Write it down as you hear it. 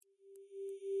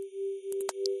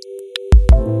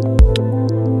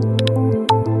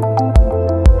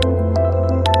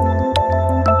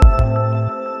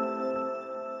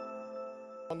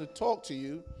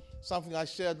something I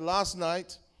shared last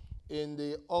night in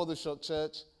the Aldershot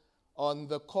Church on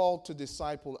the call to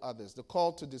disciple others. The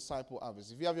call to disciple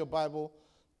others. If you have your Bible,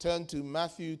 turn to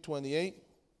Matthew 28.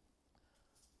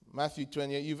 Matthew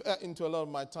 28. You've ate into a lot of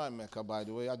my time, Mecca, by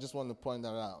the way. I just want to point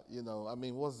that out.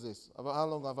 What's this? How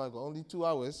long have I got? Only 2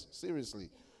 hours? Seriously.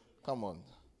 Come on.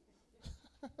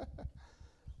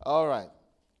 All right.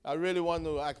 I really want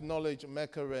to acknowledge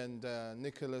Mecca and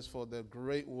Nicholas for the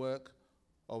great work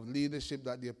of leadership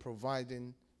that they're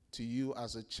providing to you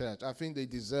as a church. I think they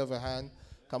deserve a hand.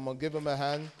 Come on, give them a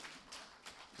hand.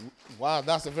 Wow,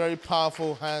 that's a very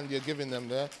powerful hand you're giving them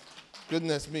there.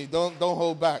 Goodness me, don't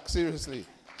hold back, seriously.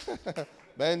 But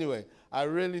anyway, I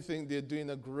really think they're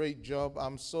doing a great job.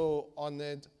 I'm so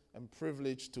honored and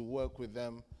privileged to work with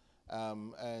them.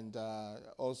 And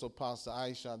also Pastor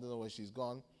Aisha, I don't know where she's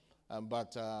gone.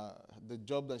 But the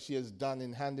job that she has done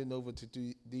in handing over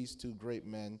to these two great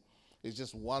men is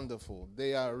just wonderful.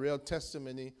 They are a real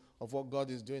testimony of what God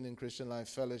is doing in Christian Life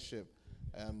Fellowship,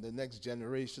 the next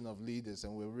generation of leaders,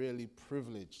 and we're really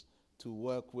privileged to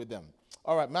work with them.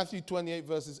 All right, Matthew 28,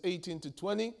 verses 18 to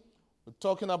 20. We're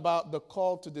talking about the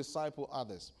call to disciple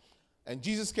others. And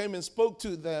Jesus came and spoke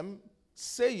to them,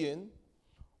 saying,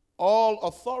 "All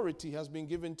authority has been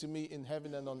given to me in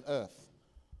heaven and on earth.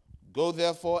 Go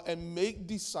therefore and make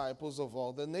disciples of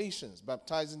all the nations,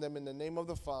 baptizing them in the name of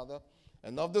the Father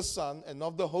and of the Son and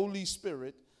of the Holy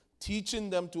Spirit,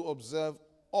 teaching them to observe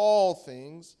all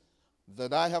things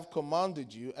that I have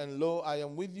commanded you. And lo, I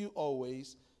am with you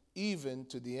always, even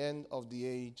to the end of the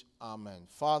age. Amen."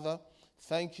 Father,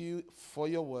 thank you for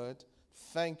your word.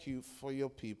 Thank you for your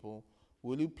people.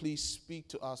 Will you please speak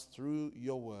to us through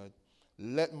your word?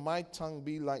 Let my tongue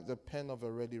be like the pen of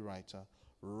a ready writer.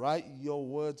 Write your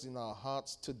words in our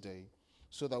hearts today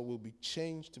so that we'll be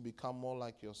changed to become more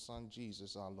like your Son,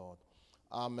 Jesus, our Lord.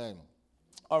 Amen.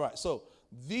 All right, so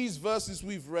these verses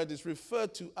we've read is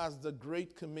referred to as the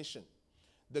Great Commission.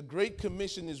 The Great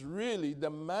Commission is really the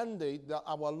mandate that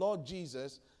our Lord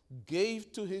Jesus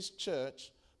gave to his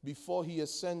church before he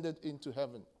ascended into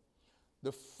heaven.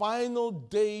 The final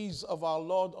days of our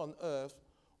Lord on earth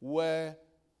were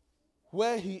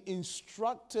where he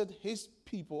instructed his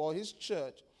people or his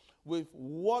church with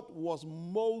what was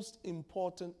most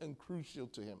important and crucial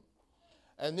to him.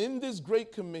 And in this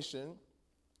Great Commission,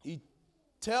 he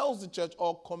tells the church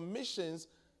or commissions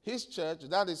his church,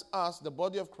 that is us, the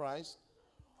body of Christ,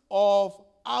 of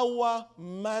our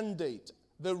mandate,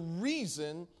 the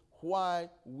reason why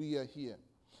we are here.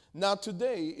 Now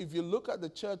today, if you look at the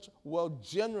church world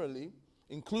generally,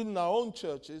 including our own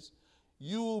churches,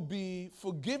 you will be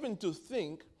forgiven to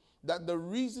think that the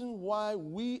reason why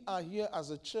we are here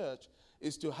as a church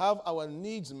is to have our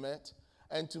needs met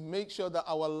and to make sure that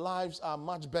our lives are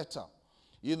much better.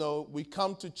 We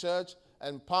come to church,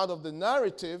 and part of the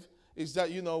narrative is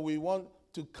that, we want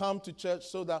to come to church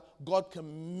so that God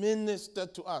can minister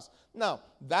to us. Now,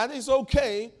 that is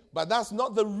okay, but that's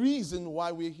not the reason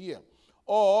why we're here.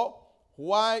 Or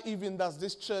why even does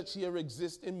this church here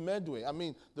exist in Medway? I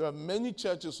mean, there are many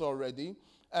churches already,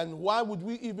 and why would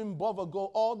we even bother go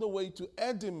all the way to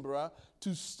Edinburgh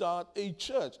to start a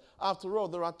church? After all,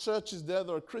 there are churches there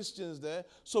are Christians there,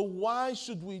 so why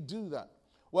should we do that?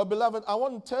 Well, beloved, I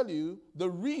want to tell you the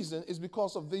reason is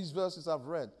because of these verses I've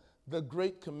read, the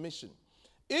Great Commission.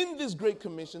 In this Great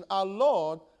Commission, our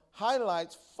Lord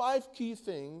highlights 5 key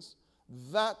things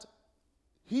that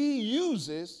he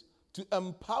uses to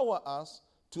empower us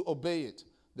to obey it.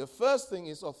 The first thing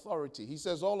is authority. He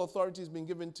says, all authority has been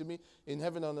given to me in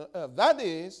heaven and on earth. That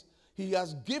is, he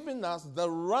has given us the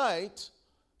right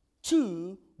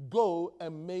to go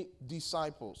and make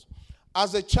disciples.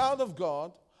 As a child of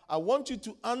God, I want you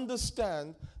to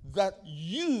understand that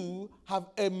you have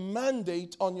a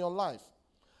mandate on your life.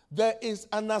 There is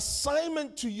an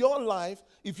assignment to your life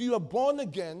if you are born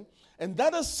again, and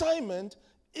that assignment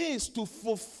is to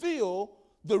fulfill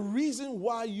the reason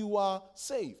why you are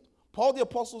saved. Paul the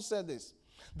Apostle said this,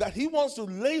 that he wants to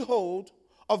lay hold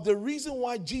of the reason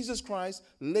why Jesus Christ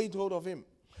laid hold of him.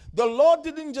 The Lord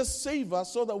didn't just save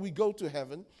us so that we go to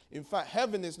heaven. In fact,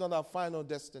 heaven is not our final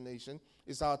destination.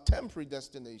 It's our temporary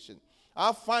destination.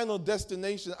 Our final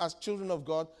destination as children of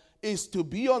God is to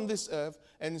be on this earth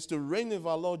and is to reign with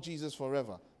our Lord Jesus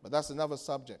forever. But that's another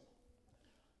subject.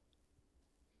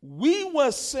 We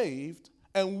were saved,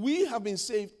 and we have been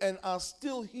saved and are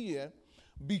still here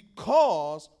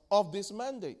because of this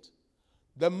mandate.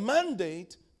 The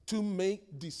mandate to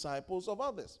make disciples of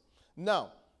others.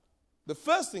 Now, the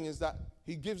first thing is that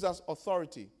he gives us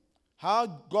authority. How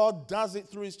God does it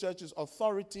through his church is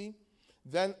authority,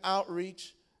 then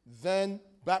outreach, then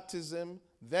baptism,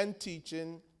 then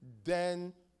teaching,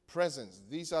 then presence.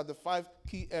 These are the 5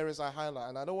 key areas I highlight,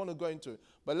 and I don't want to go into it,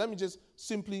 but let me just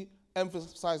simply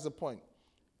emphasize the point.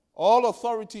 All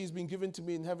authority has been given to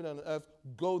me in heaven and on earth.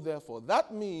 Go therefore.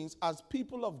 That means as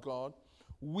people of God,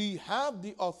 we have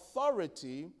the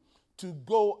authority to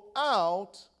go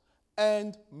out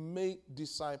and make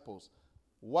disciples.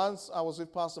 Once I was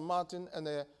with Pastor Martin, and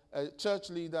a church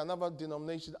leader, another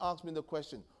denomination, asked me the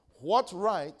question, what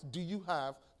right do you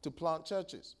have to plant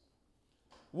churches?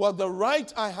 Well, the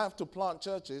right I have to plant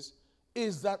churches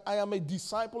is that I am a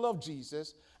disciple of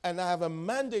Jesus, and I have a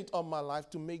mandate on my life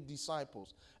to make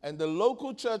disciples. And the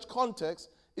local church context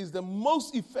is the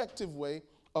most effective way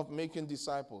of making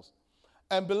disciples.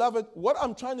 And beloved, what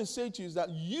I'm trying to say to you is that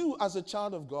you as a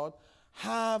child of God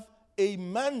have a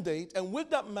mandate, and with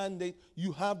that mandate,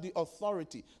 you have the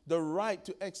authority, the right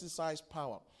to exercise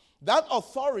power. That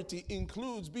authority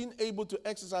includes being able to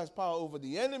exercise power over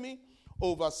the enemy,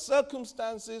 over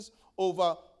circumstances,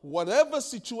 over whatever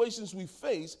situations we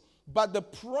face. But the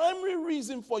primary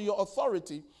reason for your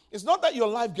authority is not that your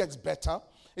life gets better.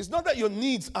 It's not that your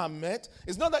needs are met.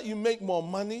 It's not that you make more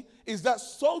money. It's that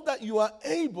so that you are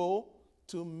able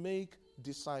to make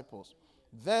disciples.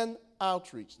 Then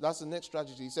outreach. That's the next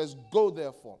strategy. He says, go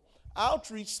therefore.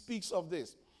 Outreach speaks of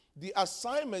this. The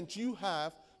assignment you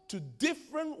have to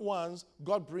different ones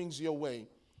God brings your way.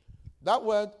 That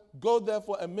word, go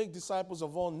therefore and make disciples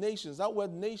of all nations. That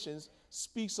word nations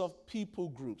speaks of people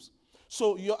groups.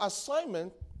 So your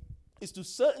assignment is to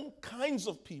certain kinds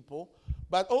of people,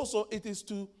 but also it is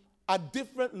to at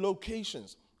different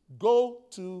locations. Go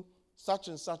to such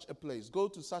and such a place. Go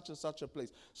to such and such a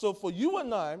place. So for you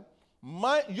and I,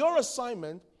 your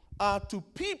assignment are to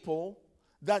people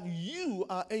that you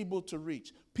are able to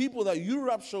reach. People that you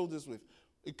rub shoulders with.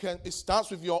 It starts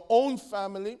with your own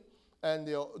family and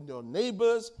your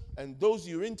neighbors and those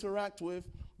you interact with,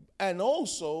 and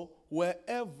also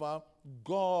wherever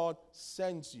God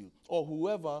sends you or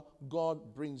whoever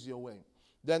God brings your way.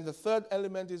 Then the third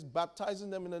element is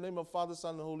baptizing them in the name of Father,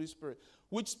 Son, and Holy Spirit,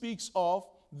 which speaks of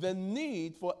the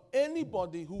need for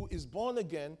anybody who is born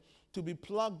again to be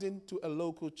plugged into a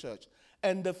local church.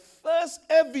 And the first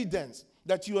evidence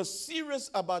that you are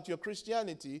serious about your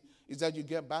Christianity is that you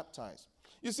get baptized.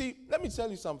 You see, let me tell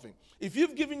you something. If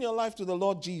you've given your life to the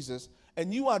Lord Jesus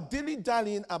and you are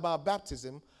dilly-dallying about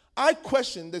baptism, I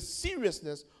question the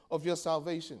seriousness of your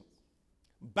salvation.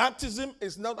 Baptism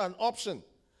is not an option.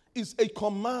 It's a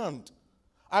command.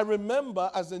 I remember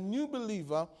as a new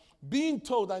believer being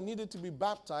told I needed to be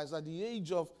baptized at the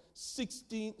age of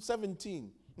 17,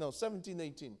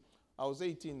 18. I was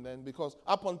 18 then, because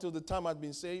up until the time I'd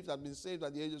been saved at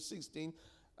the age of 16.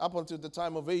 Up until the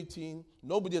time of 18,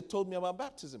 nobody had told me about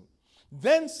baptism.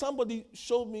 Then somebody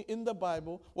showed me in the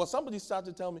Bible, somebody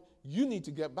started to tell me, you need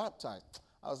to get baptized.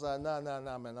 I was like, nah,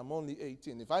 man, I'm only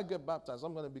 18. If I get baptized,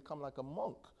 I'm going to become like a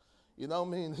monk. You know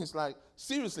what I mean? It's like,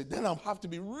 seriously, then I'll have to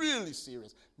be really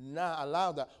serious. Nah,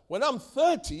 allow that. When I'm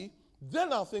 30,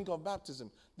 then I'll think of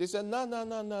baptism. They said, nah.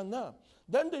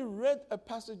 Then they read a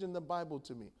passage in the Bible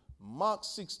to me, Mark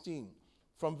 16,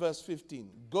 from verse 15.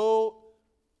 Go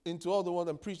into all the world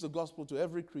and preach the gospel to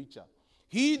every creature.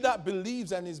 He that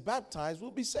believes and is baptized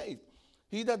will be saved.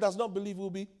 He that does not believe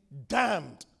will be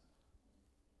damned.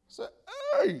 So,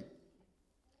 hey.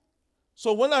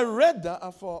 So when I read that,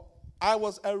 I thought, I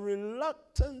was a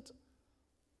reluctant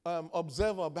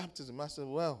observer of baptism. I said,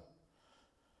 well,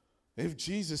 if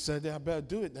Jesus said it, I better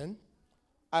do it then.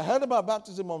 I heard about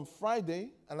baptism on Friday,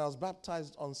 and I was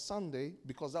baptized on Sunday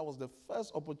because that was the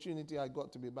first opportunity I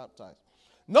got to be baptized.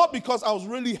 Not because I was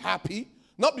really happy,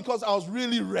 not because I was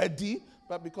really ready,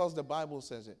 but because the Bible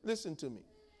says it. Listen to me.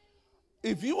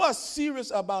 If you are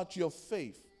serious about your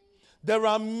faith, there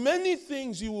are many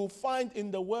things you will find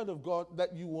in the Word of God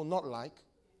that you will not like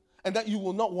and that you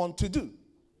will not want to do.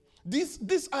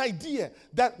 This idea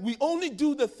that we only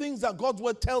do the things that God's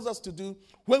Word tells us to do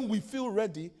when we feel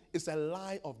ready is a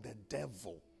lie of the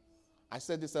devil. I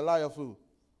said it's a lie of who?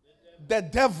 The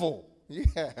devil.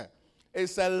 Yeah.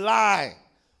 It's a lie.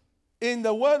 In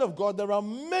the Word of God, there are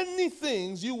many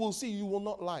things you will see you will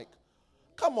not like.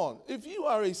 Come on, if you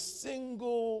are a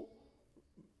single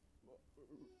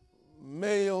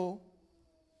male,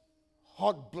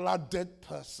 hot-blooded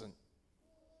person,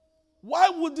 why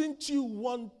wouldn't you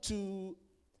want to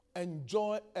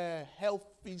enjoy a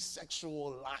healthy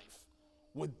sexual life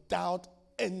without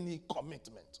any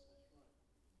commitment?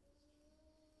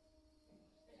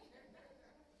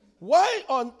 Why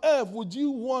on earth would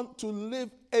you want to live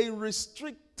a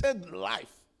restricted life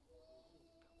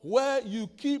where you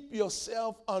keep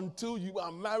yourself until you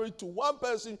are married to one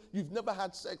person you've never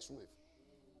had sex with?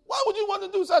 Why would you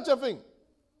want to do such a thing?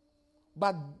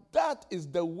 But that is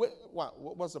the way.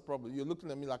 What's the problem? You're looking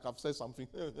at me like I've said something.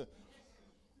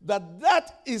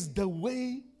 that is the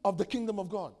way of the kingdom of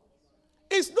God.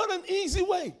 It's not an easy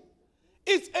way.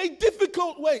 It's a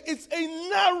difficult way. It's a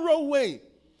narrow way.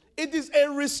 It is a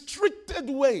restricted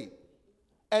way.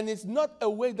 And it's not a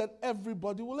way that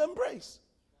everybody will embrace.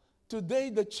 Today,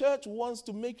 the church wants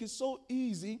to make it so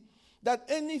easy that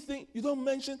anything, you don't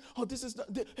mention, this is not,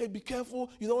 hey, be careful,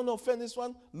 you don't want to offend this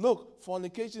one. Look,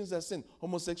 fornication is a sin.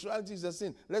 Homosexuality is a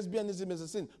sin. Lesbianism is a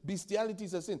sin. Bestiality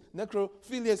is a sin.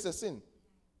 Necrophilia is a sin.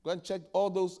 Go and check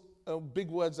all those big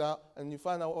words out and you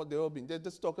find out what they all mean. They're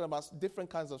just talking about different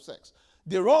kinds of sex.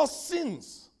 They're all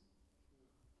sins.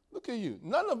 Look at you.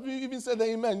 None of you even said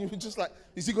amen. You were just like,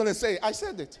 is he going to say, I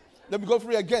said it. Let me go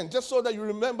through it again, just so that you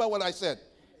remember what I said.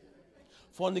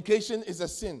 Fornication is a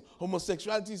sin.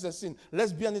 Homosexuality is a sin.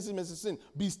 Lesbianism is a sin.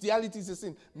 Bestiality is a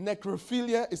sin.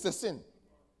 Necrophilia is a sin.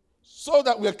 So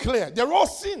that we're clear. They're all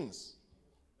sins.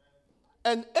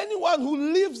 And anyone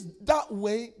who lives that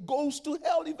way goes to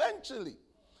hell eventually.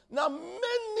 Now,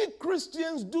 many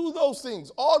Christians do those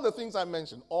things. All the things I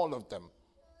mentioned, all of them.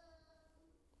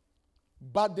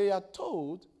 But they are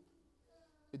told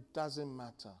it doesn't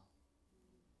matter.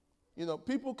 You know,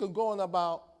 people can go on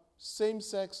about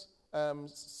same-sex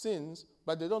sins,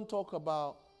 but they don't talk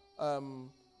about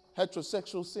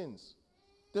heterosexual sins.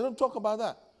 They don't talk about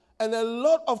that. And a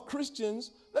lot of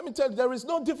Christians, let me tell you, there is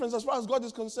no difference as far as God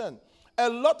is concerned. A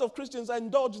lot of Christians are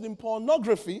indulged in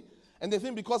pornography, and they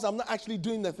think because I'm not actually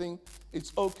doing the thing,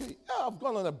 it's okay. Yeah, I've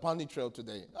gone on a bunny trail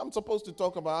today. I'm supposed to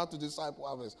talk about how to disciple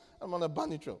others. I'm on a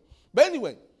bunny trail. But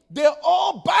anyway, they're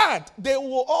all bad. They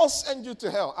will all send you to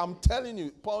hell. I'm telling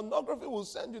you, pornography will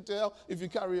send you to hell if you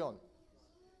carry on.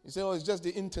 You say, it's just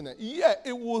the internet. Yeah,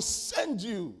 it will send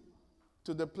you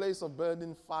to the place of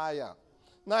burning fire.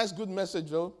 Nice, good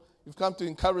message, though. You've come to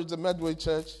encourage the Medway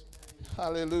Church.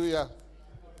 Hallelujah.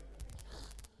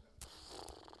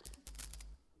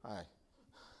 Hi.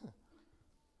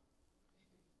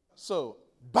 So,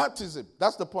 baptism,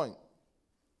 that's the point.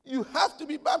 You have to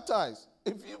be baptized.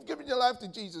 If you've given your life to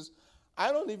Jesus,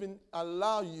 I don't even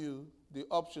allow you the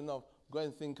option of go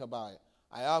and think about it.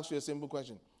 I ask you a simple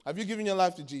question. Have you given your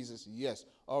life to Jesus? Yes.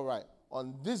 All right.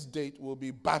 On this date, we'll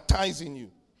be baptizing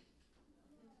you.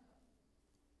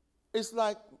 It's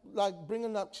like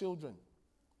bringing up children.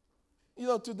 You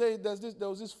know, today there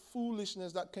was this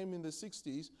foolishness that came in the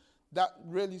 60s that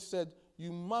really said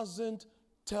you mustn't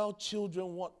tell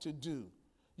children what to do.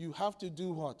 You have to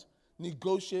do what?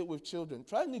 Negotiate with children.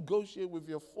 Try and negotiate with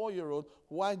your 4-year-old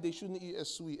why they shouldn't eat a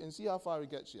sweet and see how far it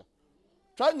gets you.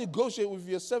 Try and negotiate with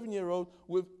your 7-year-old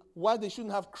with why they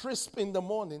shouldn't have crisp in the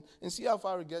morning and see how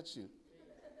far it gets you.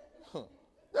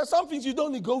 There are some things you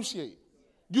don't negotiate.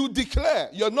 You declare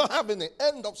you're not having it.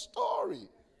 End of story.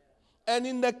 And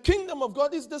in the kingdom of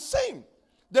God, it's the same.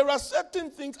 There are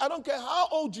certain things, I don't care how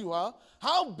old you are,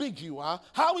 how big you are,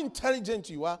 how intelligent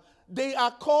you are, they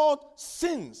are called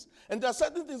sins. And there are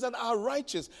certain things that are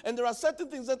righteous. And there are certain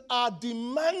things that are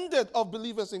demanded of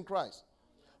believers in Christ.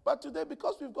 But today,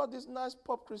 because we've got this nice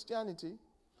pop Christianity,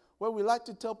 where we like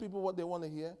to tell people what they want to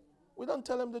hear, we don't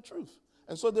tell them the truth.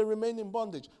 And so they remain in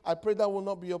bondage. I pray that will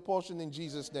not be your portion in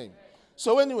Jesus' name.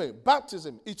 So anyway,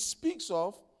 baptism, it speaks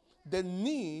of the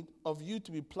need of you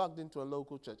to be plugged into a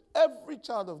local church. Every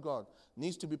child of God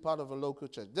needs to be part of a local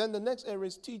church. Then the next area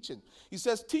is teaching. He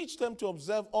says, teach them to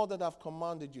observe all that I've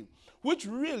commanded you, which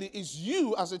really is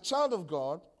you as a child of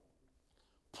God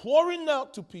pouring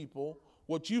out to people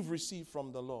what you've received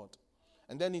from the Lord.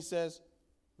 And then he says,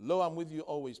 lo, I'm with you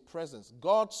always, presence.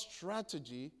 God's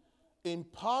strategy in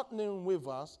partnering with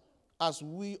us as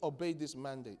we obey this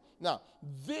mandate. Now,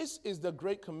 this is the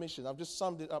Great Commission. I've just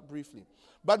summed it up briefly.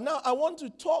 But now I want to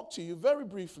talk to you very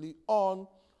briefly on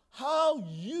how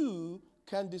you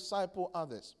can disciple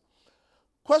others.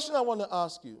 Question I want to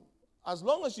ask you, as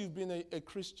long as you've been a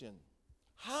Christian,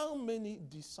 how many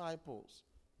disciples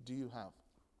do you have?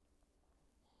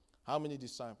 How many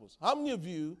disciples? How many of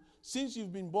you, since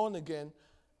you've been born again,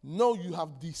 know you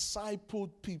have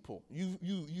discipled people? You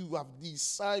have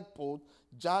discipled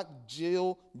Jack,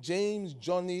 Jill, James,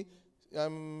 Johnny,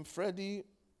 Freddie,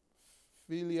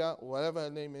 Philia, whatever her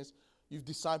name is. You've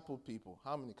discipled people.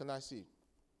 How many? Can I see?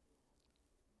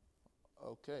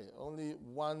 Okay, only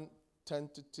one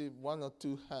tentative, one or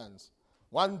two hands.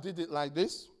 One did it like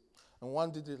this, and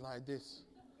one did it like this.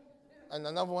 And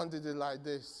another one did it like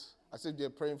this. As if they're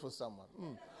praying for someone.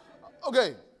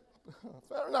 Okay,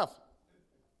 fair enough.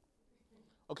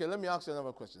 Okay, let me ask you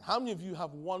another question. How many of you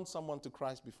have won someone to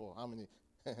Christ before? How many?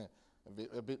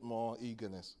 a bit more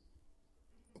eagerness.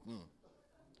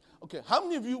 Okay, how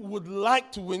many of you would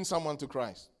like to win someone to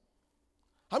Christ?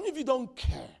 How many of you don't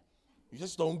care? You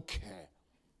just don't care.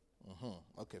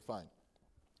 Okay, fine.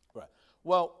 Right.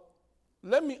 Well,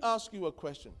 let me ask you a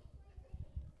question.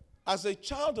 As a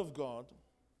child of God,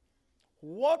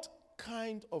 what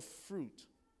kind of fruit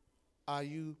are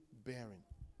you bearing?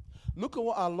 Look at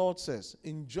what our Lord says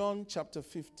in John chapter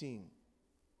 15,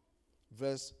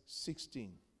 verse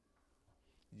 16.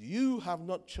 You have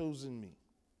not chosen me,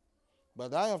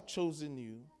 but I have chosen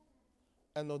you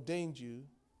and ordained you.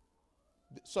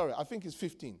 Sorry, I think it's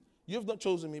 15. You have not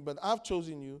chosen me, but I've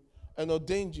chosen you and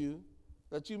ordained you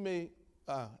that you may,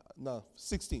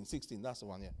 16, that's the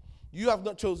one, yeah. You have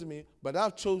not chosen me, but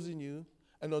I've chosen you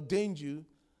and ordained you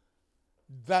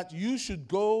that you should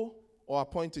go, or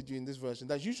appointed you in this version,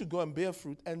 that you should go and bear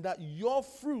fruit, and that your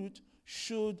fruit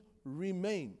should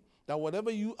remain. That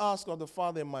whatever you ask of the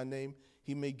Father in my name,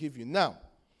 he may give you. Now,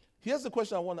 here's the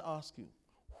question I want to ask you.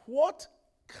 What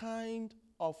kind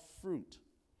of fruit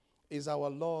is our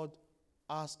Lord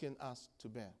asking us to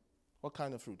bear? What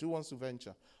kind of fruit? Who wants to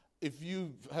venture? If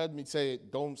you've heard me say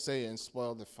it, don't say it and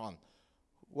spoil the fun.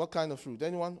 What kind of fruit?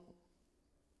 Anyone?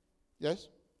 Yes?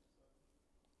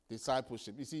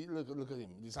 Discipleship. You see, look at him.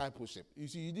 Discipleship. You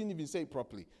see, you didn't even say it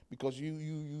properly because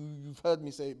you've heard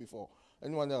me say it before.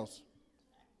 Anyone else?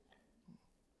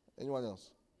 Anyone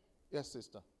else? Yes,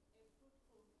 sister.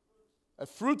 A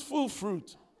fruitful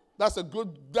fruit. That's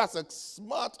a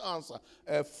smart answer.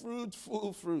 A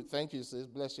fruitful fruit. Thank you, sis.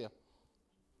 Bless you.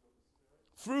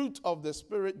 Fruit of the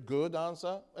Spirit. Good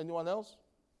answer. Anyone else?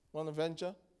 Want to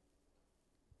venture?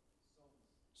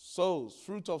 Souls.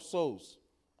 Fruit of souls.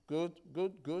 Good.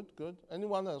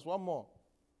 Anyone else? One more.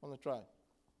 Want to try?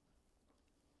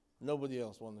 Nobody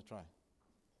else want to try?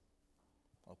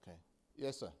 Okay.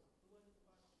 Yes, sir.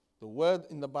 The word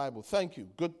in the Bible. Thank you.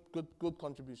 Good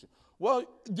contribution. Well,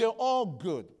 they're all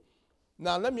good.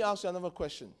 Now, let me ask you another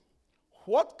question.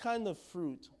 What kind of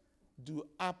fruit do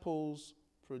apple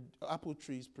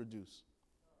trees produce?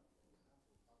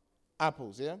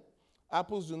 Apples, yeah?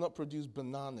 Apples do not produce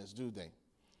bananas, do they?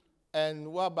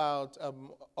 And what about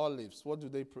olives?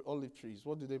 Olive trees,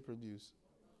 what do they produce?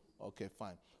 Okay,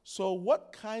 fine. So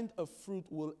what kind of fruit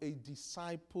will a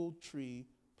disciple tree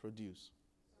produce?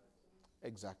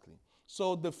 Exactly.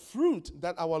 So the fruit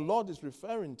that our Lord is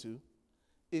referring to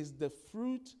is the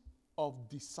fruit of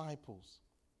disciples.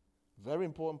 Very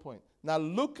important point. Now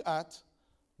look at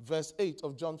verse 8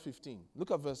 of John 15.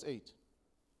 Look at verse 8.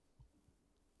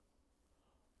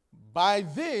 By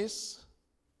this,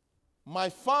 my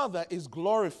Father is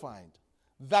glorified,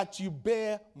 that you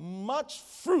bear much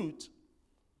fruit,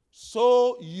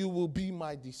 so you will be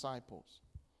my disciples.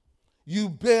 You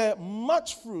bear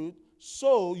much fruit,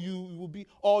 so you will be,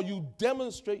 or you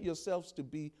demonstrate yourselves to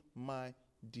be my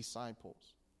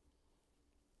disciples.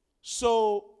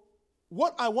 So,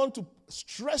 what I want to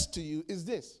stress to you is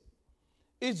this.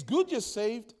 It's good you're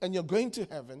saved and you're going to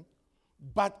heaven,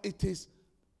 but it is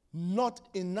not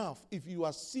enough if you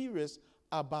are serious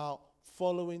about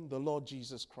following the Lord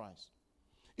Jesus Christ.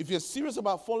 If you're serious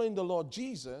about following the Lord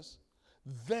Jesus,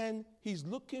 then he's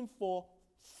looking for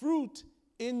fruit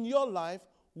in your life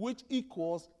which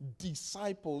equals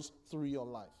disciples through your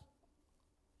life.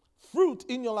 Fruit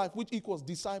in your life which equals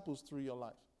disciples through your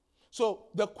life. So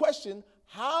the question,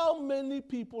 how many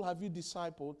people have you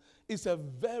discipled, is a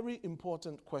very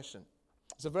important question.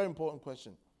 It's a very important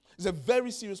question. It's a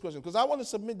very serious question because I want to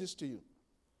submit this to you.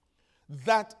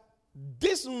 That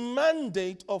this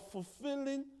mandate of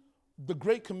fulfilling the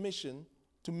Great Commission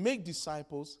to make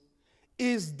disciples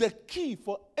is the key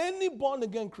for any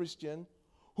born-again Christian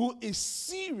who is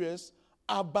serious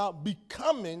about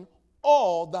becoming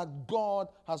all that God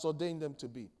has ordained them to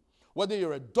be. Whether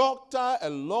you're a doctor, a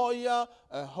lawyer,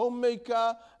 a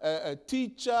homemaker, a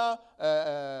teacher,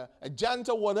 a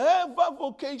janitor, whatever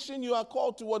vocation you are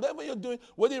called to, whatever you're doing,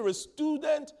 whether you're a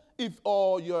student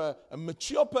or you're a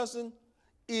mature person,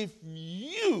 if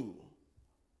you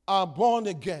are born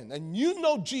again and you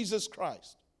know Jesus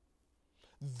Christ,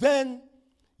 then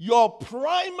your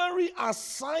primary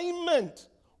assignment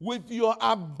with your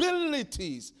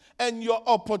abilities and your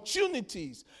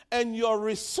opportunities and your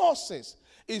resources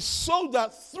is so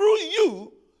that through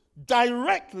you,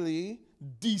 directly,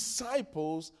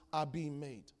 disciples are being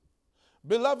made.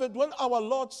 Beloved, when our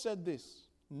Lord said this,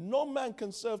 no man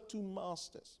can serve two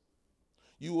masters.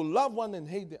 You will love one and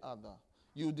hate the other.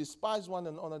 You will despise one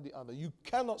and honor the other. You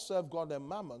cannot serve God and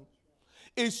mammon.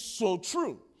 It's so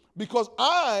true. Because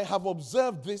I have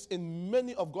observed this in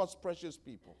many of God's precious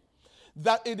people.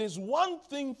 That it is one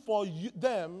thing for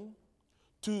them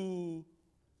to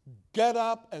get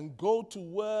up and go to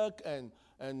work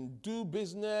and do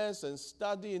business and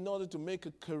study in order to make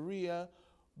a career,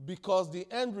 because the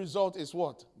end result is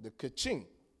what? The ka-ching.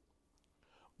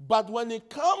 But when it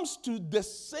comes to the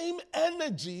same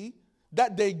energy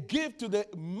that they give to the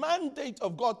mandate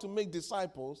of God to make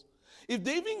disciples, if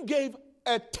they even gave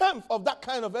a tenth of that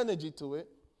kind of energy to it,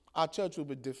 our church will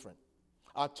be different.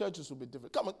 Our churches will be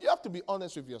different. Come on, you have to be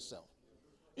honest with yourself.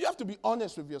 You have to be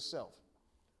honest with yourself.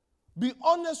 Be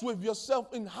honest with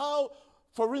yourself in how,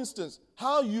 for instance,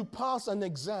 how you pass an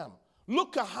exam.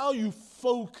 Look at how you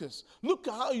focus. Look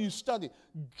at how you study.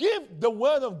 Give the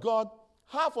word of God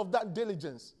half of that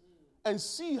diligence and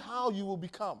see how you will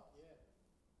become.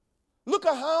 Look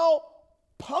at how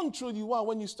punctual you are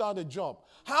when you start a job.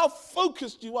 How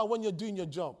focused you are when you're doing your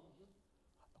job.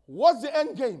 What's the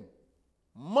end game?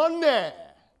 Money.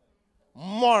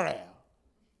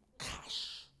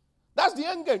 Cash. That's the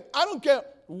end game. I don't care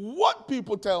what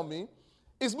people tell me.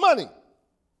 It's money.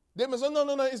 They may say, no,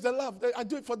 it's the love. I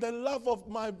do it for the love of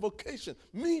my vocation.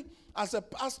 Me, as a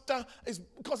pastor, it's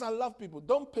because I love people.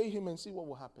 Don't pay him and see what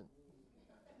will happen.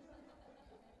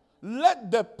 Let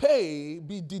the pay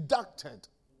be deducted.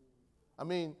 I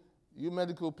mean, you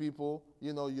medical people,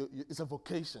 it's a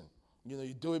vocation.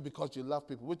 You do it because you love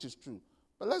people, which is true.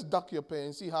 But let's duck your pay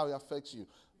and see how it affects you.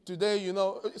 Today,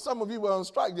 some of you were on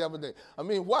strike the other day. I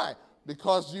mean, why?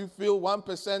 Because you feel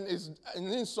 1% is an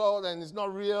insult and it's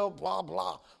not real, blah,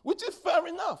 blah, which is fair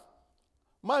enough.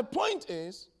 My point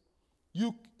is,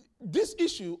 this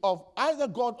issue of either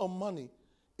God or money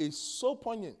is so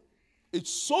poignant.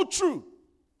 It's so true.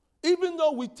 Even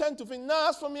though we tend to think,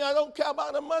 as for me, I don't care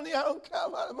about the money. Yeah,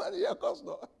 of course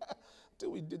not.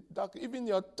 Till we deduct even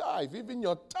your tithe.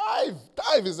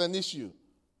 Tithe is an issue.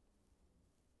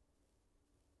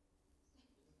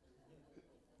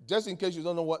 Just in case you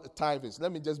don't know what a tithe is,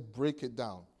 let me just break it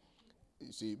down.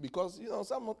 You see, because,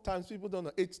 sometimes people don't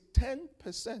know. It's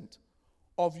 10%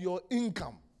 of your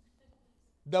income.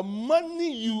 The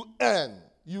money you earn,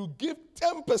 you give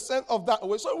 10% of that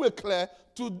away. So we're clear,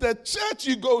 to the church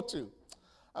you go to.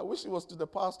 I wish it was to the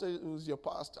pastor who's your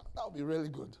pastor. That would be really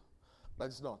good. But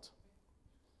it's not.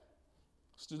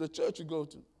 It's to the church you go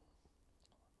to.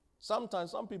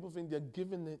 Sometimes some people think they're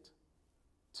giving it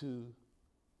to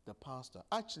the pastor.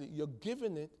 Actually, you're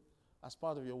giving it as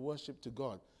part of your worship to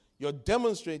God. You're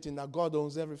demonstrating that God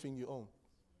owns everything you own.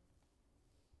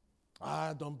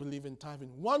 I don't believe in tithing.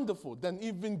 Wonderful. Then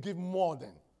even give more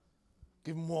then.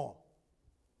 Give more.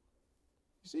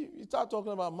 You see, you start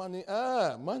talking about money.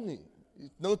 Money.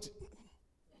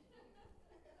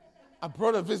 I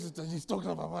brought a visitor. He's talking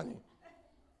about money.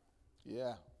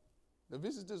 Yeah. The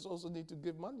visitors also need to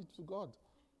give money to God.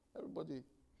 Everybody,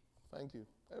 thank you.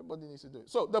 Everybody needs to do it.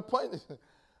 So the point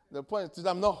is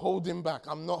I'm not holding back.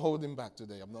 I'm not holding back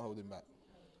today. I'm not holding back.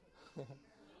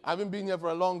 I haven't been here for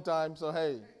a long time, so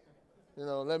hey,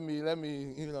 let me,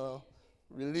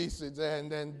 release it there,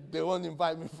 and then they won't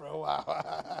invite me for a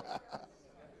while.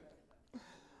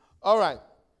 All right.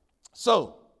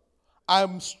 So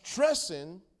I'm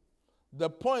stressing the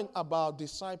point about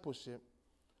discipleship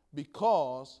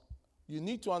because you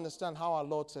need to understand how our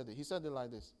Lord said it. He said it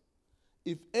like this.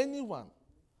 If anyone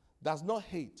does not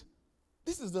hate,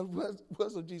 this is the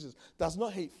words of Jesus, does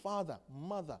not hate father,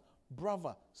 mother,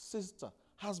 brother, sister,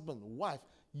 husband, wife,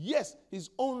 yes, his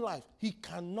own life, he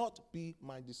cannot be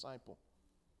my disciple.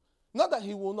 Not that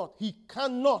he will not, he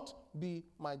cannot be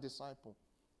my disciple.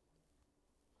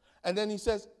 And then he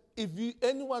says, if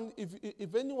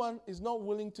anyone is not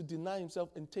willing to deny himself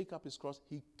and take up his cross,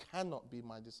 he cannot be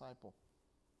my disciple.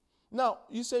 Now,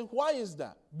 you say, why is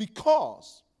that?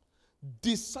 Because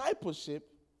discipleship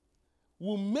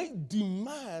will make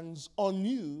demands on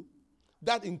you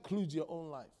that includes your own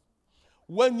life.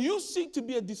 When you seek to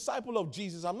be a disciple of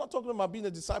Jesus, I'm not talking about being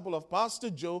a disciple of Pastor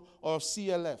Joe or of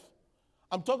CLF.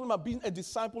 I'm talking about being a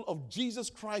disciple of Jesus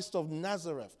Christ of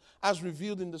Nazareth, as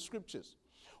revealed in the scriptures.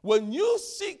 When you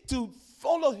seek to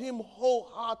follow him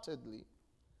wholeheartedly,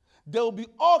 there will be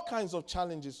all kinds of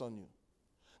challenges on you.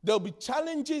 There will be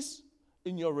challenges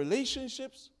in your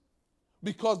relationships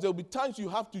because there will be times you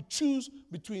have to choose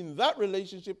between that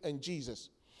relationship and Jesus.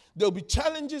 There will be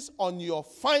challenges on your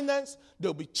finance. There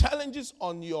will be challenges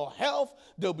on your health.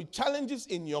 There will be challenges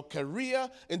in your career,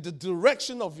 in the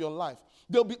direction of your life.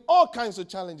 There'll be all kinds of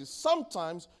challenges.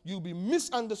 Sometimes you'll be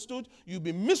misunderstood, you'll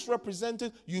be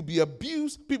misrepresented, you'll be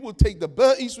abused. People will take the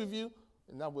birdies with you,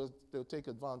 and that will they'll take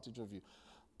advantage of you.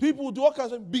 People will do all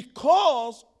kinds of things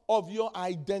because of your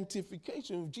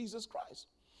identification with Jesus Christ.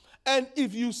 And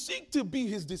if you seek to be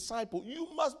his disciple, you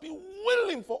must be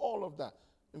willing for all of that.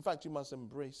 In fact, you must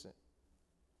embrace it.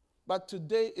 But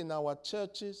today in our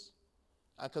churches,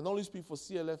 I can only speak for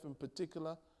CLF in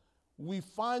particular, we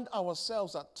find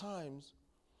ourselves at times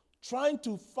trying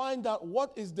to find out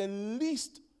what is the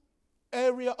least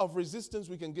area of resistance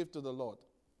we can give to the Lord.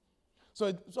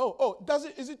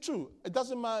 Is it true? It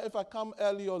doesn't matter if I come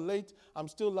early or late, I'm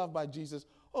still loved by Jesus.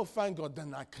 Oh, thank God,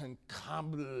 then I can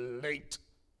come late.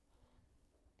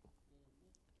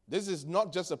 This is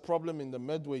not just a problem in the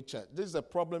Medway Church. This is a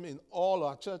problem in all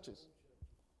our churches.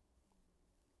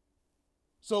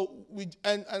 So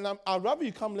I'd rather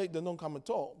you come late than don't come at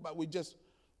all. But we just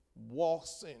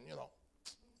waltz in,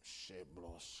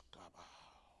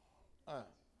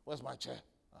 where's my chair?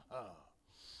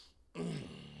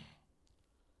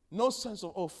 No sense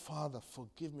of, oh, Father,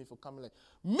 forgive me for coming late.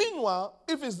 Meanwhile,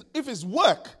 if it's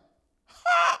work,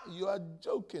 you are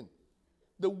joking.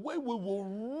 The way we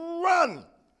will run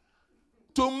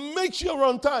to make sure we're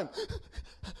on time.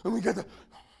 And we get the,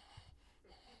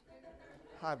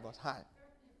 hi, boss, hi.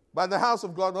 But the house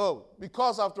of God,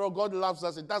 because after all, God loves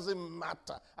us, it doesn't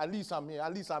matter. At least I'm here.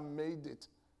 At least I made it.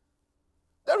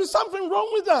 There is something wrong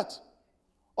with that.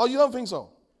 Or you don't think so?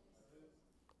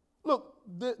 Look,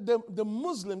 the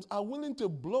Muslims are willing to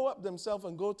blow up themselves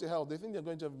and go to hell. They think they're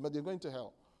going to heaven, but they're going to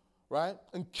hell. Right?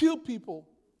 And kill people.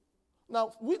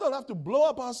 Now, we don't have to blow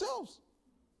up ourselves.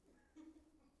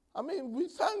 I mean, we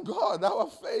thank God. Our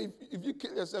faith, if you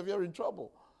kill yourself, you're in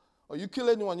trouble. Or you kill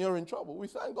anyone, you're in trouble. We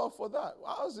thank God for that.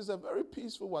 Ours is a very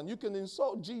peaceful one. You can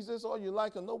insult Jesus all you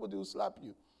like and nobody will slap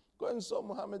you. Go and insult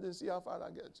Muhammad and see how far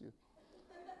that gets you.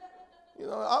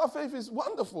 Our faith is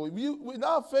wonderful. With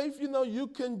our faith, you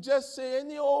can just say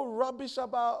any old rubbish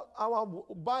about our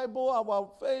Bible, our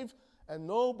faith, and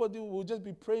nobody will just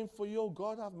be praying for you. Oh,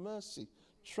 God, have mercy.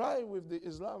 Try with the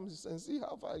Islamists and see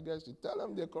how far it gets you. Tell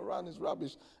them their Quran is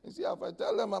rubbish and see how far.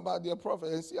 Tell them about their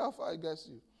prophet and see how far it gets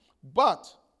you. But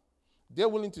they're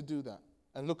willing to do that.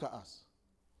 And look at us.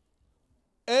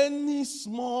 Any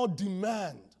small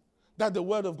demand that the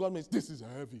word of God makes, this is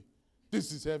heavy.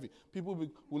 This is heavy. People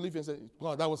will leave and say,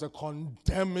 God, that was a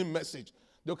condemning message.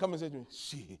 They'll come and say to me,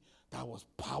 that was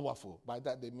powerful. By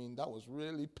that they mean that was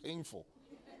really painful.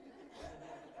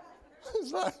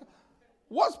 It's like,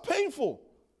 what's painful?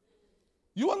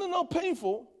 You want to know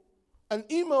painful? An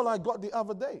email I got the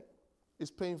other day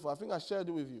is painful. I think I shared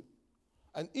it with you.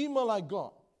 An email I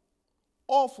got,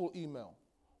 awful email,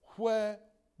 where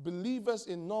believers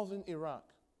in northern Iraq,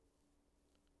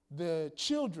 their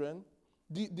children,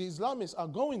 the Islamists are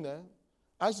going there,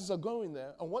 ISIS are going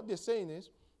there, and what they're saying is,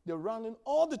 they're running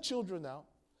all the children out,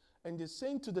 and they're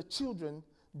saying to the children,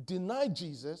 deny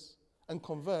Jesus and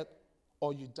convert,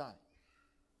 or you die.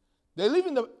 They're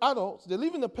leaving the adults, they're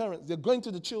leaving the parents, they're going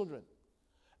to the children.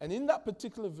 And in that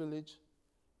particular village,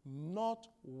 not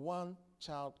one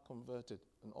child converted,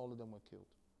 and all of them were killed,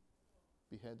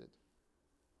 beheaded.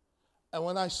 And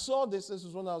when I saw this was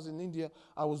when I was in India,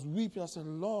 I was weeping. I said,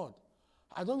 Lord,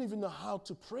 I don't even know how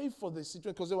to pray for this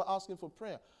situation because they were asking for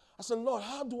prayer. I said, Lord,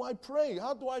 how do I pray?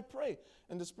 How do I pray?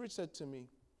 And the Spirit said to me,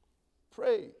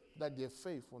 pray that their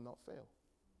faith will not fail.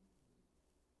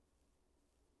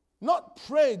 Not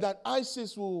pray that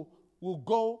ISIS will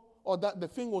go or that the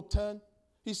thing will turn.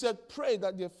 He said, pray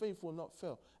that their faith will not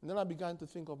fail. And then I began to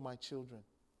think of my children.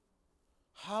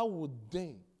 How would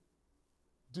they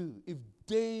do if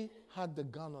they had the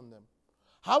gun on them?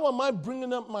 How am I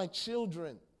bringing up my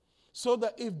children so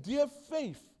that if their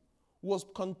faith was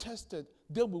contested,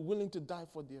 they'll be willing to die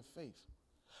for their faith?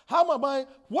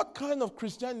 What kind of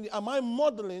Christianity am I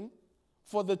modeling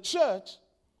for the church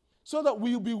so that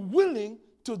we'll be willing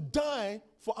to die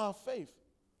for our faith?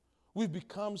 We've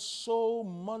become so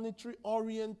monetary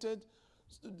oriented.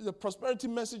 The prosperity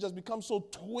message has become so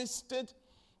twisted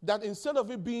that instead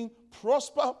of it being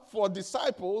prosper for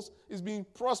disciples, it's being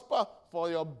prosper for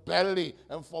your belly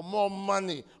and for more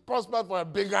money, prosper for a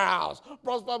bigger house,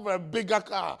 prosper for a bigger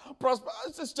car, prosper.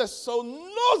 It's just so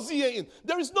nauseating.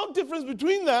 There is no difference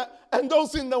between that and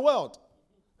those in the world.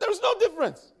 There is no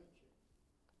difference.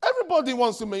 Everybody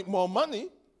wants to make more money,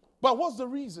 but what's the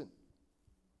reason?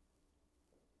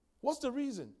 What's the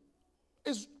reason?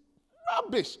 It's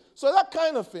rubbish. So that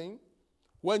kind of thing,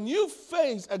 when you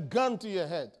face a gun to your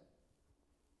head,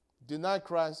 deny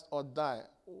Christ or die.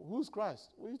 Who's Christ?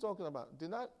 What are you talking about?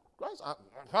 Deny Christ?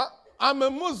 I'm a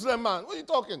Muslim man. What are you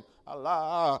talking?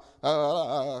 Allah.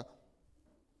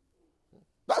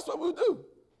 That's what we do.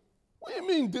 What do you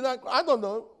mean deny Christ? I don't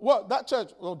know. What, that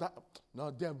church?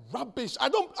 No, they're rubbish.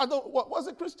 What's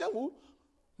a Christian? Who?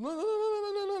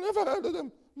 No, never heard of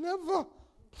them. Never.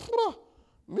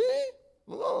 Me?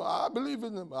 No, I believe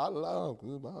in them. Allah.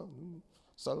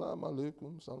 Salam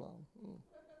alaikum, salam.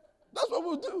 That's what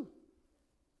we'll do.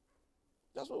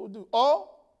 That's what we'll do. Or,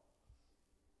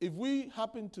 if we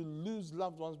happen to lose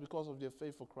loved ones because of their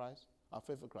faith for Christ, our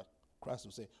faith for Christ, Christ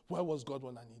will say, where was God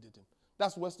when I needed him?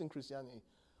 That's Western Christianity.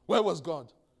 Where was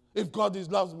God? If God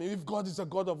loves me, if God is a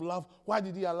God of love, why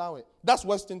did he allow it? That's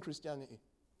Western Christianity.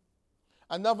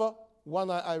 Another one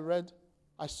I read,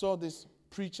 I saw this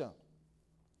preacher.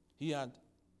 He had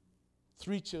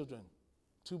 3 children,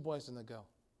 2 boys and a girl.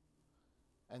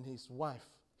 And his wife,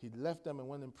 he left them and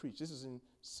went and preached. This is in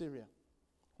Syria.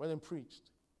 Went and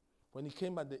preached. When he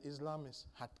came back, the Islamists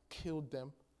had killed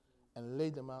them and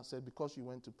laid them out, said, because you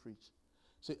went to preach.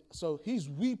 So he's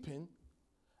weeping,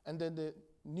 and then the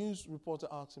news reporter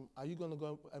asked him, are you going to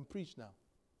go and preach now?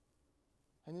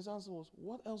 And his answer was,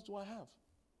 what else do I have?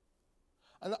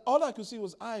 And all I could see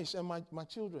was Aish and my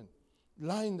children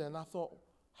lying there, and I thought,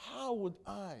 how would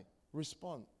I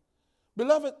respond?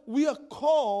 Beloved, we are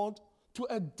called to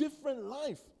a different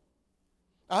life.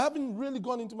 I haven't really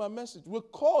gone into my message. We're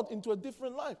called into a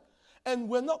different life. And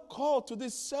we're not called to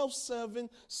this self-serving,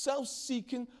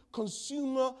 self-seeking,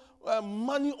 consumer,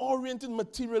 money-oriented,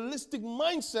 materialistic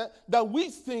mindset that we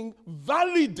think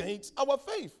validates our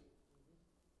faith.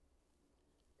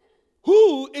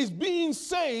 Who is being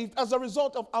saved as a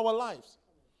result of our lives?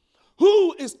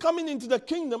 Who is coming into the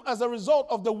kingdom as a result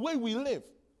of the way we live?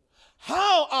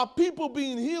 How are people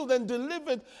being healed and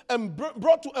delivered and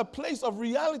brought to a place of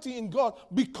reality in God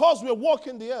because we're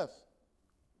walking the earth?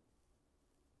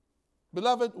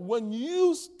 Beloved, when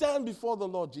you stand before the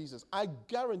Lord Jesus, I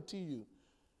guarantee you,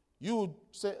 you'll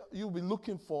be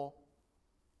looking for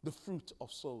the fruit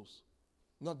of souls,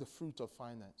 not the fruit of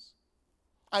finance.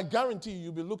 I guarantee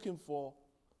you'll be looking for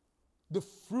the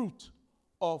fruit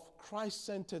of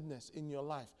Christ-centeredness in your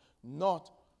life,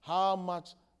 not how much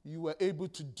you were able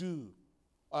to do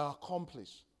or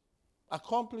accomplish.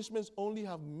 Accomplishments only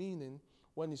have meaning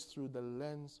when it's through the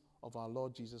lens of our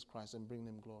Lord Jesus Christ and bring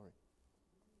him glory.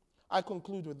 I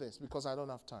conclude with this because I don't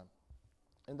have time.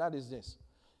 And that is this.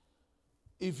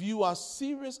 If you are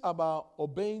serious about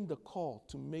obeying the call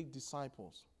to make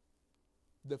disciples,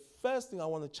 the first thing I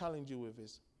want to challenge you with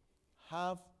is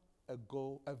have a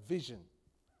goal, a vision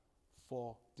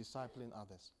for discipling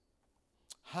others.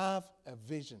 Have a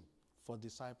vision for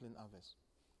discipling others.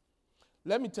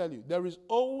 Let me tell you, there is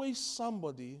always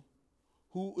somebody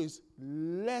who is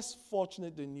less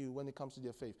fortunate than you when it comes to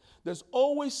their faith. There's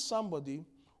always somebody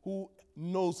who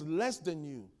knows less than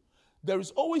you. There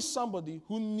is always somebody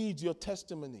who needs your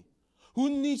testimony, who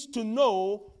needs to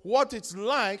know what it's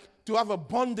like to have a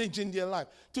bondage in their life.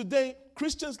 Today,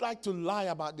 Christians like to lie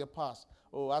about their past.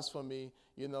 Oh, as for me,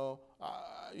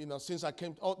 since I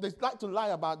came, they like to lie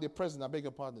about their present, I beg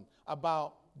your pardon,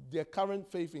 about their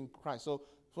current faith in Christ. So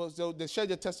they share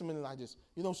their testimony like this.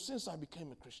 Since I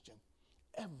became a Christian,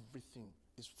 everything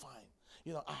is fine.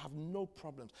 I have no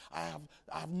problems. I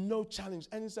have no challenge.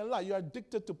 And it's a lie. You're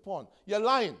addicted to porn. You're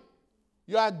lying.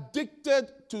 You're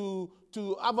addicted to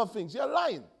other things. You're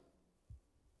lying.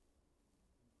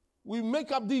 We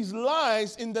make up these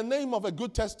lies in the name of a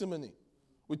good testimony.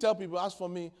 We tell people, as for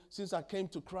me, since I came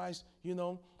to Christ,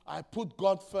 I put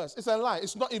God first. It's a lie.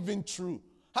 It's not even true.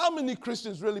 How many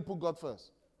Christians really put God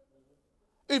first?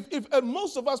 If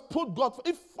most of us put God first,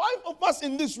 if 5 of us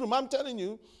in this room, I'm telling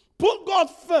you, put God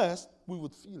first, we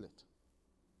would feel it.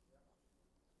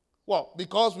 What?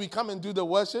 Because we come and do the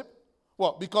worship?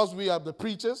 What? Because we are the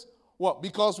preachers? What?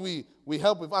 Because we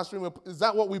help with us? Is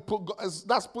that what we put?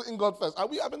 That's putting God first. Are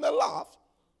we having a laugh?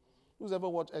 Who's ever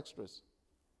watched Extras?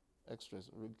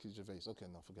 Ricky Gervais. Okay,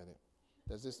 no, forget it.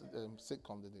 There's this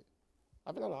sitcom that did.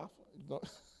 Having a laugh? No.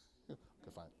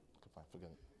 Okay, fine,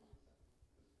 forget it.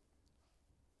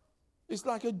 It's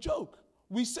like a joke.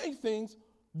 We say things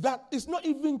that is not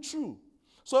even true.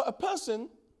 So a person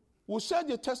will share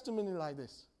their testimony like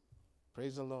this.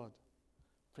 Praise the Lord.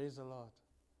 Praise the Lord.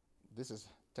 This is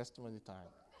testimony time.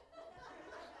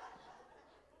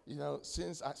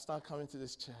 Since I started coming to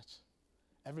this church,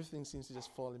 everything seems to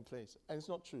just fall in place. And it's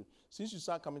not true. Since you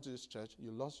start coming to this church,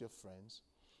 you lost your friends.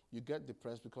 You get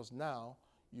depressed because now,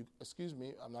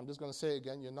 I'm just going to say it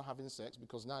again, you're not having sex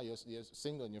because now you're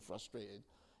single and you're frustrated.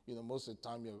 Most of the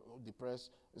time you're depressed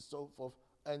and so forth.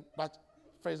 But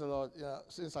praise the Lord,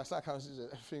 since I started coming to church,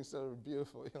 everything's so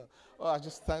beautiful. I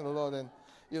just thank the Lord. And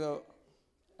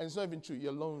it's not even true.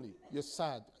 You're lonely. You're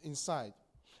sad inside.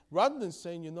 Rather than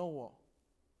saying, you know what?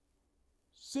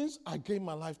 Since I gave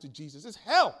my life to Jesus, it's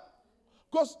hell.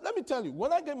 Because let me tell you,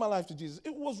 when I gave my life to Jesus,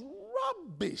 it was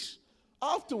rubbish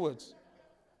afterwards.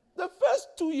 The first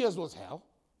 2 years was hell.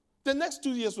 The next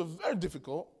 2 years were very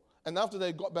difficult. And after that,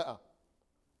 it got better.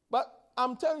 But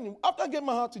I'm telling you, after I gave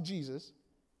my heart to Jesus,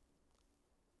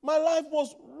 my life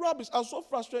was rubbish. I was so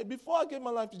frustrated. Before I gave my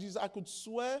life to Jesus, I could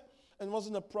swear and it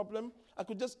wasn't a problem. I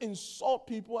could just insult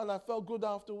people and I felt good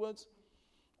afterwards.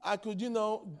 I could,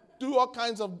 do all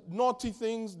kinds of naughty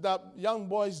things that young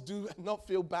boys do and not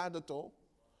feel bad at all.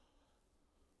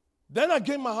 Then I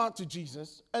gave my heart to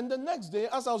Jesus. And the next day,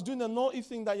 as I was doing the naughty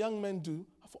thing that young men do,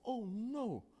 I thought, oh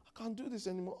no, I can't do this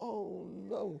anymore. Oh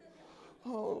no.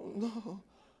 Oh no.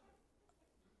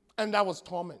 And that was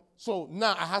torment. So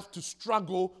now I have to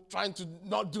struggle trying to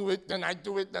not do it. Then I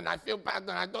do it. Then I feel bad.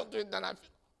 Then I don't do it. Then I feel.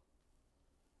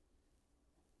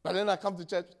 But then I come to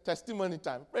church, testimony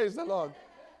time. Praise the Lord.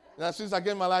 And since I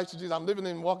gave my life to Jesus, I'm living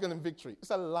and walking in victory. It's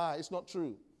a lie. It's not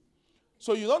true.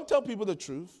 So you don't tell people the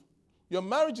truth. Your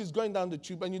marriage is going down the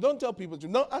tube, and you don't tell people the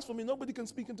truth. No, as for me, nobody can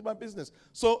speak into my business.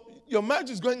 So your marriage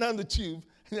is going down the tube.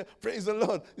 Praise the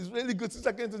Lord. It's really good. Since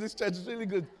I came to this church, it's really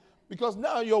good. Because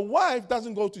now your wife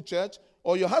doesn't go to church,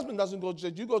 or your husband doesn't go to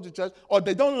church, you go to church, or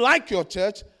they don't like your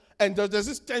church, and there's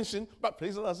this tension. But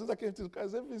praise the Lord, since I came to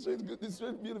Christ, everything's really good. It's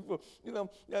really beautiful. You know,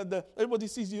 everybody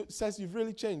sees you, says you've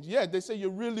really changed. Yeah, they say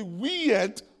you're really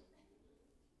weird.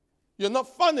 You're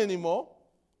not fun anymore.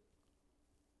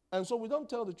 And so we don't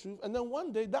tell the truth. And then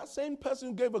one day, that same person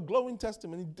who gave a glowing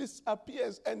testimony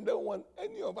disappears, and don't want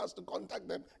any of us to contact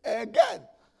them again.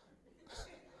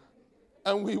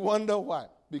 And we wonder why.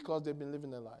 Because they've been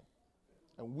living a lie.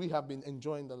 And we have been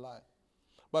enjoying the lie.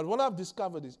 But what I've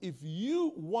discovered is, if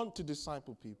you want to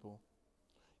disciple people,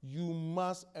 you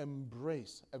must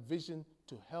embrace a vision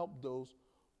to help those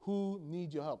who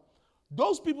need your help.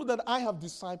 Those people that I have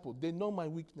discipled, they know my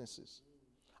weaknesses.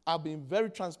 I've been very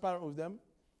transparent with them.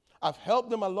 I've helped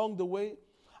them along the way.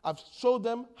 I've showed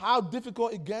them how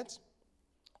difficult it gets.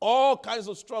 All kinds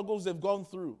of struggles they've gone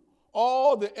through.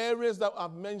 All the areas that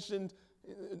I've mentioned,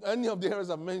 any of the areas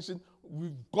I've mentioned,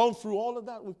 we've gone through all of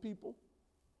that with people.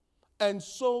 And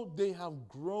so they have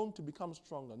grown to become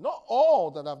stronger. Not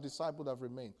all that I've discipled have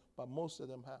remained, but most of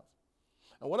them have.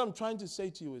 And what I'm trying to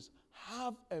say to you is,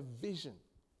 have a vision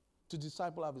to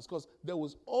disciple others. Because there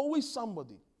was always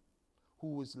somebody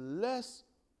who was less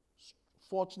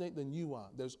fortunate than you are.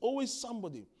 There's always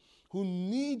somebody who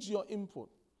needs your input.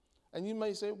 And you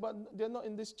may say, but they're not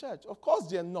in this church. Of course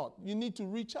they're not. You need to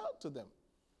reach out to them.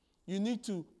 You need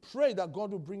to pray that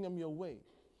God will bring them your way.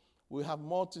 We have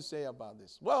more to say about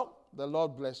this. Well, the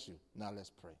Lord bless you. Now let's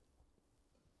pray.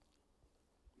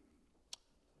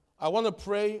 I want to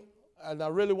pray, and I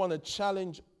really want to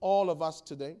challenge all of us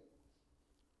today,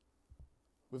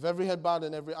 with every head bowed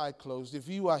and every eye closed. If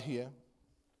you are here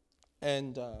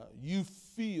and you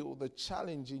feel the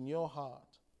challenge in your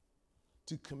heart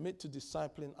to commit to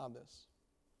discipling others,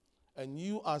 and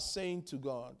you are saying to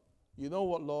God, you know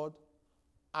what, Lord,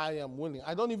 I am willing.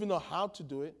 I don't even know how to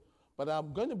do it, but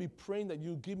I'm going to be praying that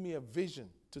you give me a vision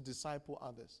to disciple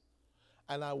others.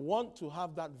 And I want to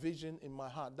have that vision in my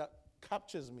heart that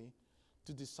captures me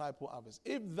to disciple others.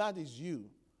 If that is you,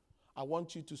 I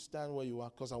want you to stand where you are,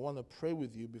 because I want to pray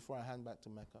with you before I hand back to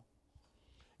Mecca.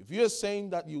 If you're saying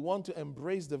that you want to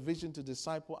embrace the vision to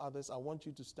disciple others, I want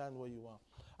you to stand where you are.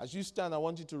 As you stand, I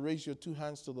want you to raise your two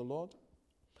hands to the Lord.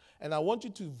 And I want you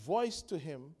to voice to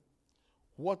him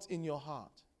what's in your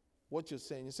heart, what you're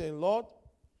saying. You're saying, Lord,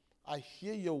 I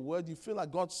hear your word. You feel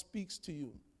like God speaks to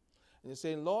you. And you're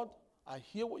saying, Lord, I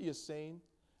hear what you're saying,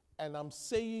 and I'm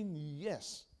saying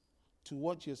yes to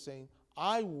what you're saying.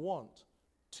 I want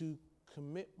to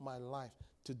commit my life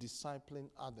to discipling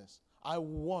others. I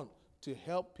want to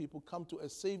help people come to a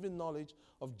saving knowledge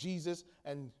of Jesus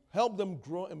and help them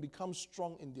grow and become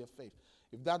strong in their faith.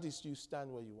 If that is you,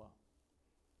 stand where you are.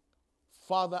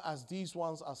 Father, as these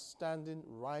ones are standing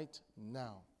right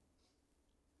now,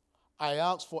 I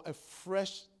ask for a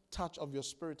fresh touch of your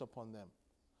Spirit upon them.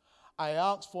 I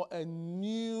ask for a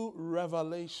new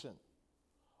revelation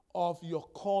of your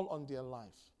call on their life.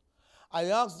 I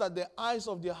ask that the eyes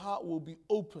of their heart will be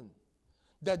open,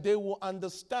 that they will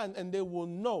understand and they will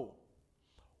know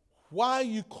why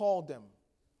you called them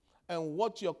and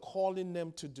what you're calling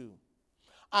them to do.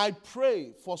 I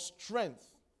pray for strength.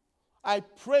 I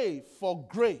pray for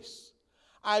grace.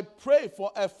 I pray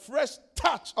for a fresh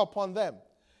touch upon them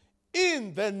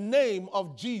in the name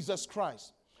of Jesus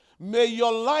Christ. May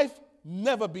your life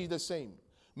never be the same.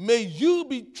 May you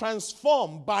be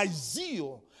transformed by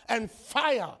zeal and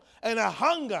fire and a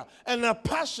hunger and a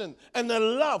passion and a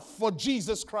love for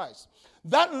Jesus Christ.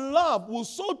 That love will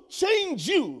so change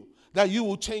you that you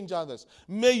will change others.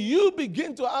 May you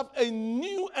begin to have a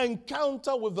new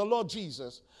encounter with the Lord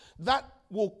Jesus that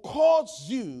will cause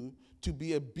you to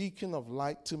be a beacon of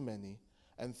light to many,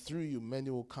 and through you, many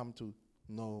will come to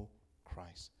know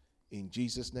Christ. In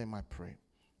Jesus' name I pray.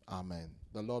 Amen.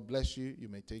 The Lord bless you. You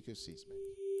may take your seats,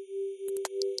 man.